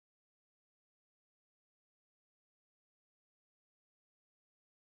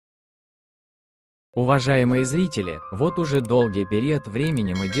Уважаемые зрители, вот уже долгий период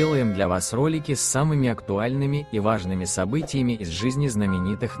времени мы делаем для вас ролики с самыми актуальными и важными событиями из жизни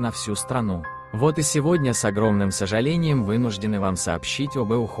знаменитых на всю страну. Вот и сегодня с огромным сожалением вынуждены вам сообщить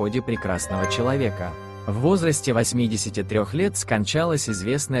об уходе прекрасного человека. В возрасте 83 лет скончалась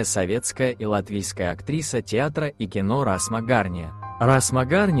известная советская и латвийская актриса театра и кино Расма Гарния. Расма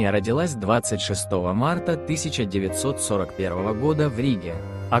Гарния родилась 26 марта 1941 года в Риге.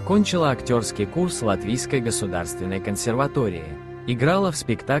 Окончила актерский курс Латвийской государственной консерватории. Играла в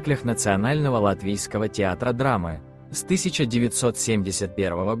спектаклях Национального латвийского театра драмы. С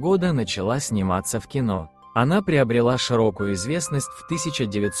 1971 года начала сниматься в кино. Она приобрела широкую известность в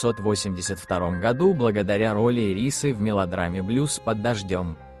 1982 году благодаря роли Ирисы в мелодраме «Блюз под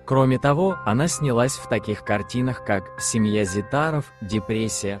дождем». Кроме того, она снялась в таких картинах, как «Семья Зитаров»,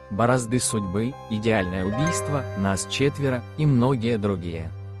 «Депрессия», «Борозды судьбы», «Идеальное убийство», «Нас четверо» и многие другие.